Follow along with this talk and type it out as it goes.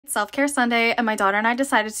It's Self-Care Sunday, and my daughter and I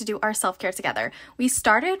decided to do our self-care together. We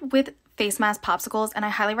started with face mask popsicles, and I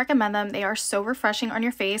highly recommend them. They are so refreshing on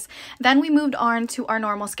your face. Then we moved on to our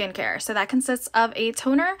normal skincare. So that consists of a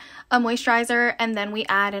toner, a moisturizer, and then we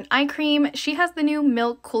add an eye cream. She has the new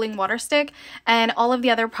Milk Cooling Water Stick, and all of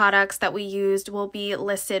the other products that we used will be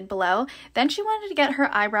listed below. Then she wanted to get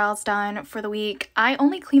her eyebrows done for the week. I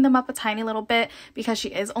only cleaned them up a tiny little bit because she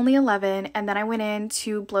is only 11, and then I went in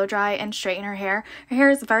to blow dry and straighten her hair. Her hair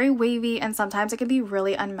is very wavy, and sometimes it can be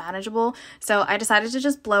really unmanageable. So I decided to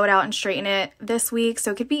just blow it out and straighten it this week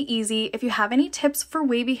so it could be easy. If you have any tips for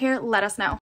wavy hair, let us know.